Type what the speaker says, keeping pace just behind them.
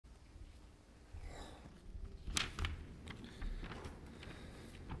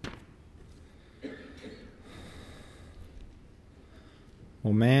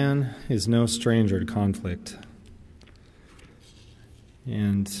Well, man is no stranger to conflict.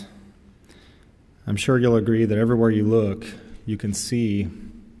 And I'm sure you'll agree that everywhere you look, you can see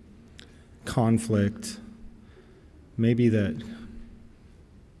conflict, maybe that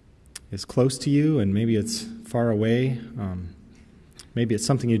is close to you and maybe it's far away. Maybe it's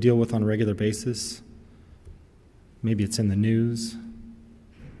something you deal with on a regular basis. Maybe it's in the news.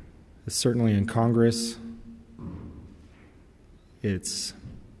 It's certainly in Congress. It's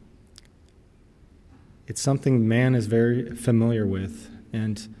something man is very familiar with.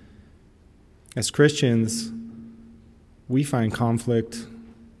 And as Christians, we find conflict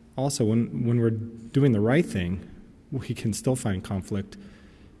also when we're doing the right thing. We can still find conflict.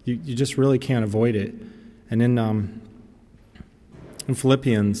 You just really can't avoid it. And in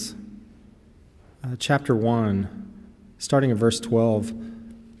Philippians chapter 1, starting at verse 12,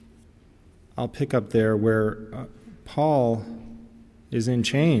 I'll pick up there where Paul is in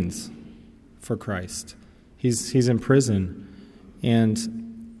chains for Christ. He's in prison.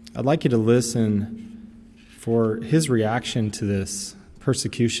 And I'd like you to listen for his reaction to this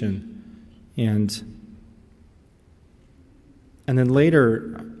persecution. And then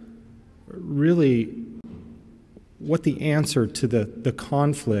later, really, what the answer to the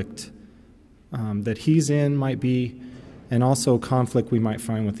conflict that he's in might be, and also conflict we might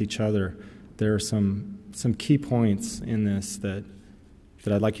find with each other. There are some key points in this that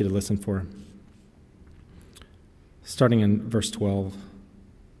I'd like you to listen for. Starting in verse 12.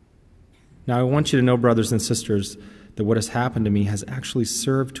 Now I want you to know, brothers and sisters, that what has happened to me has actually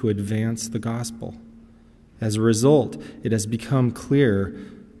served to advance the gospel. As a result, it has become clear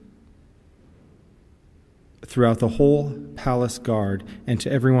throughout the whole palace guard and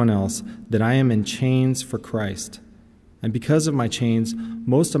to everyone else that I am in chains for Christ. And because of my chains,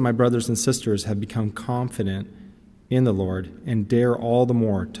 most of my brothers and sisters have become confident in the Lord and dare all the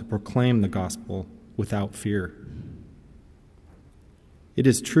more to proclaim the gospel without fear. It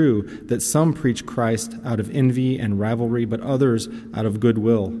is true that some preach Christ out of envy and rivalry, but others out of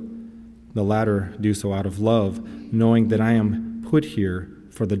goodwill. The latter do so out of love, knowing that I am put here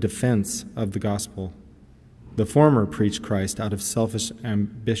for the defense of the gospel. The former preach Christ out of selfish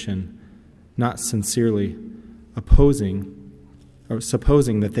ambition, not sincerely, opposing or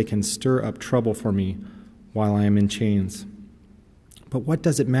supposing that they can stir up trouble for me while I am in chains. But what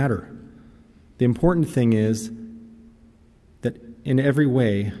does it matter? The important thing is that in every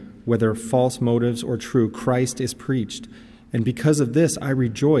way, whether false motives or true, Christ is preached. And because of this, I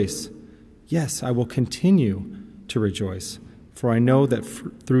rejoice. Yes, I will continue to rejoice, for I know that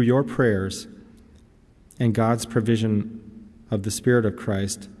through your prayers and God's provision of the Spirit of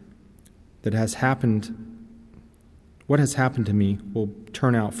Christ, what has happened to me will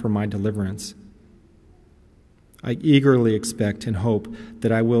turn out for my deliverance. I eagerly expect and hope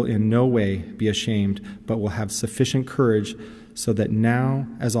that I will in no way be ashamed, but will have sufficient courage so that now,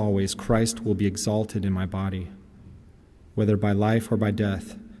 as always, Christ will be exalted in my body, whether by life or by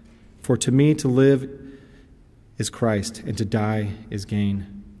death. For to me to live is Christ, and to die is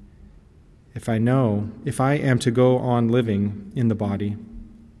gain. If I am to go on living in the body,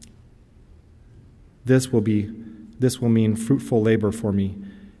 this will mean fruitful labor for me.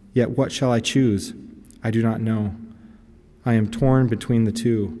 Yet what shall I choose? I do not know. I am torn between the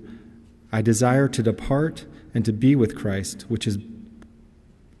two. I desire to depart and to be with Christ, which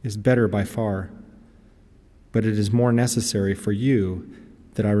is better by far. But it is more necessary for you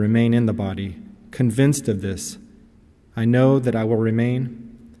that I remain in the body. Convinced of this, I know that I will remain,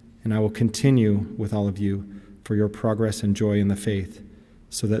 and I will continue with all of you for your progress and joy in the faith,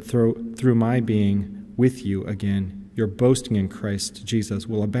 so that through my being with you again, your boasting in Christ Jesus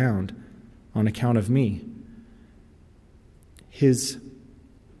will abound on account of me. His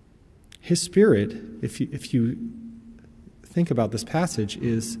spirit, if you think about this passage,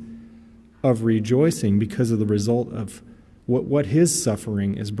 is of rejoicing because of the result of what his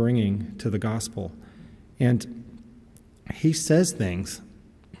suffering is bringing to the gospel. And he says things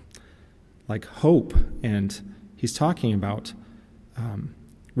like hope, and he's talking about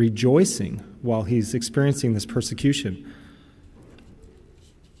rejoicing while he's experiencing this persecution.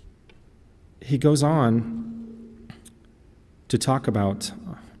 He goes on to talk about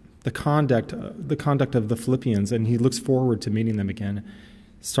the conduct of the Philippians, and he looks forward to meeting them again,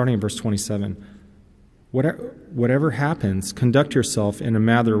 starting in verse 27. Whatever happens, conduct yourself in a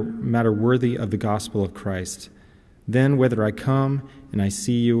matter worthy of the gospel of Christ. Then, whether I come and I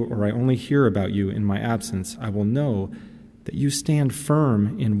see you or I only hear about you in my absence, I will know that you stand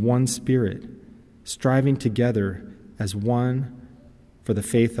firm in one spirit, striving together as one for the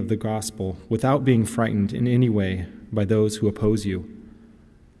faith of the gospel, without being frightened in any way by those who oppose you.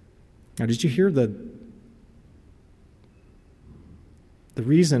 Now, did you hear the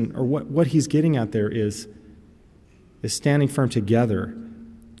reason, or what he's getting at there is standing firm together.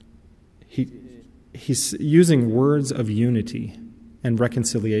 He's using words of unity and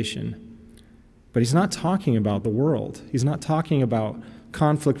reconciliation. But he's not talking about the world. He's not talking about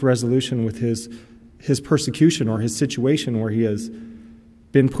conflict resolution with his persecution or his situation where he has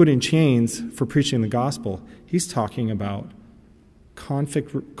been put in chains for preaching the gospel. He's talking about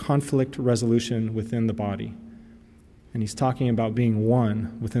conflict resolution within the body. And he's talking about being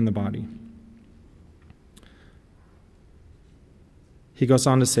one within the body. He goes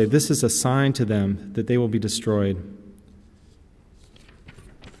on to say, this is a sign to them that they will be destroyed,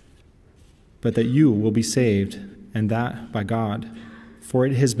 but that you will be saved, and that by God. For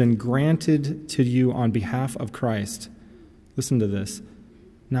it has been granted to you on behalf of Christ, listen to this,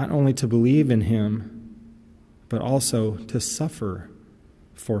 not only to believe in him, but also to suffer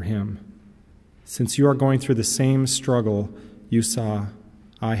for him, since you are going through the same struggle you saw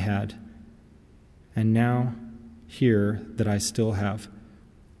I had, and now hear that I still have.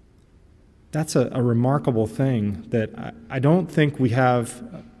 That's a remarkable thing that I don't think we have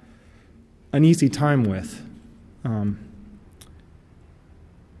an easy time with.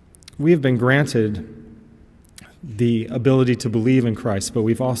 We have been granted the ability to believe in Christ, but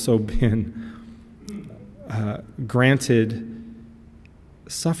we've also been granted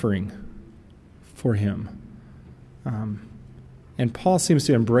suffering for him. And Paul seems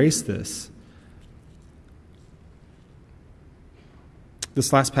to embrace this.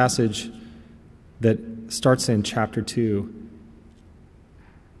 This last passage that starts in chapter 2,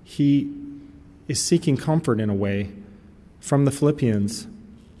 he is seeking comfort in a way from the Philippians,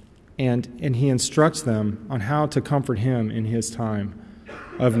 and he instructs them on how to comfort him in his time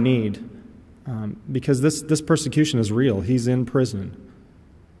of need. Because this persecution is real. He's in prison.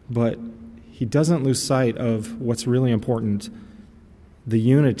 But he doesn't lose sight of what's really important, the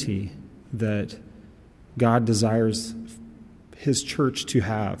unity that God desires his church to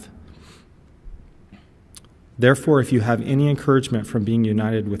have. Therefore, if you have any encouragement from being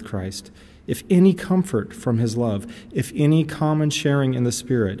united with Christ, if any comfort from his love, if any common sharing in the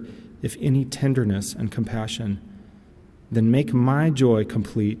Spirit, if any tenderness and compassion, then make my joy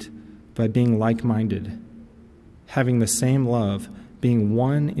complete by being like-minded, having the same love, being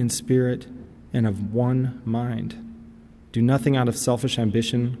one in spirit and of one mind. Do nothing out of selfish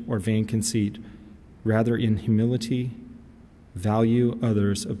ambition or vain conceit. Rather, in humility, value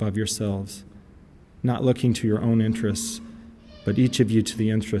others above yourselves, not looking to your own interests, but each of you to the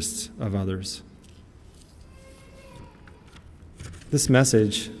interests of others. This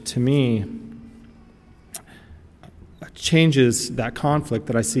message, to me, changes that conflict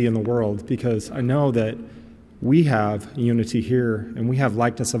that I see in the world, because I know that we have unity here, and we have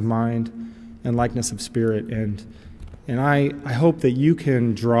likeness of mind and likeness of spirit, and I hope that you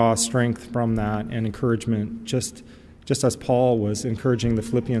can draw strength from that and encouragement, just as Paul was encouraging the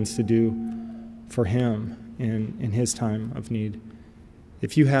Philippians to do for him in his time of need.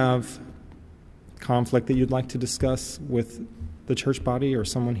 If you have conflict that you'd like to discuss with the church body or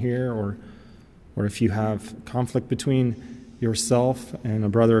someone here, or if you have conflict between yourself and a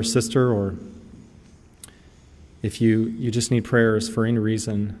brother or sister, or if you just need prayers for any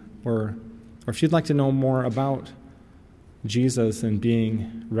reason, or if you'd like to know more about Jesus and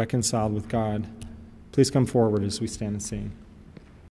being reconciled with God, please come forward as we stand and sing.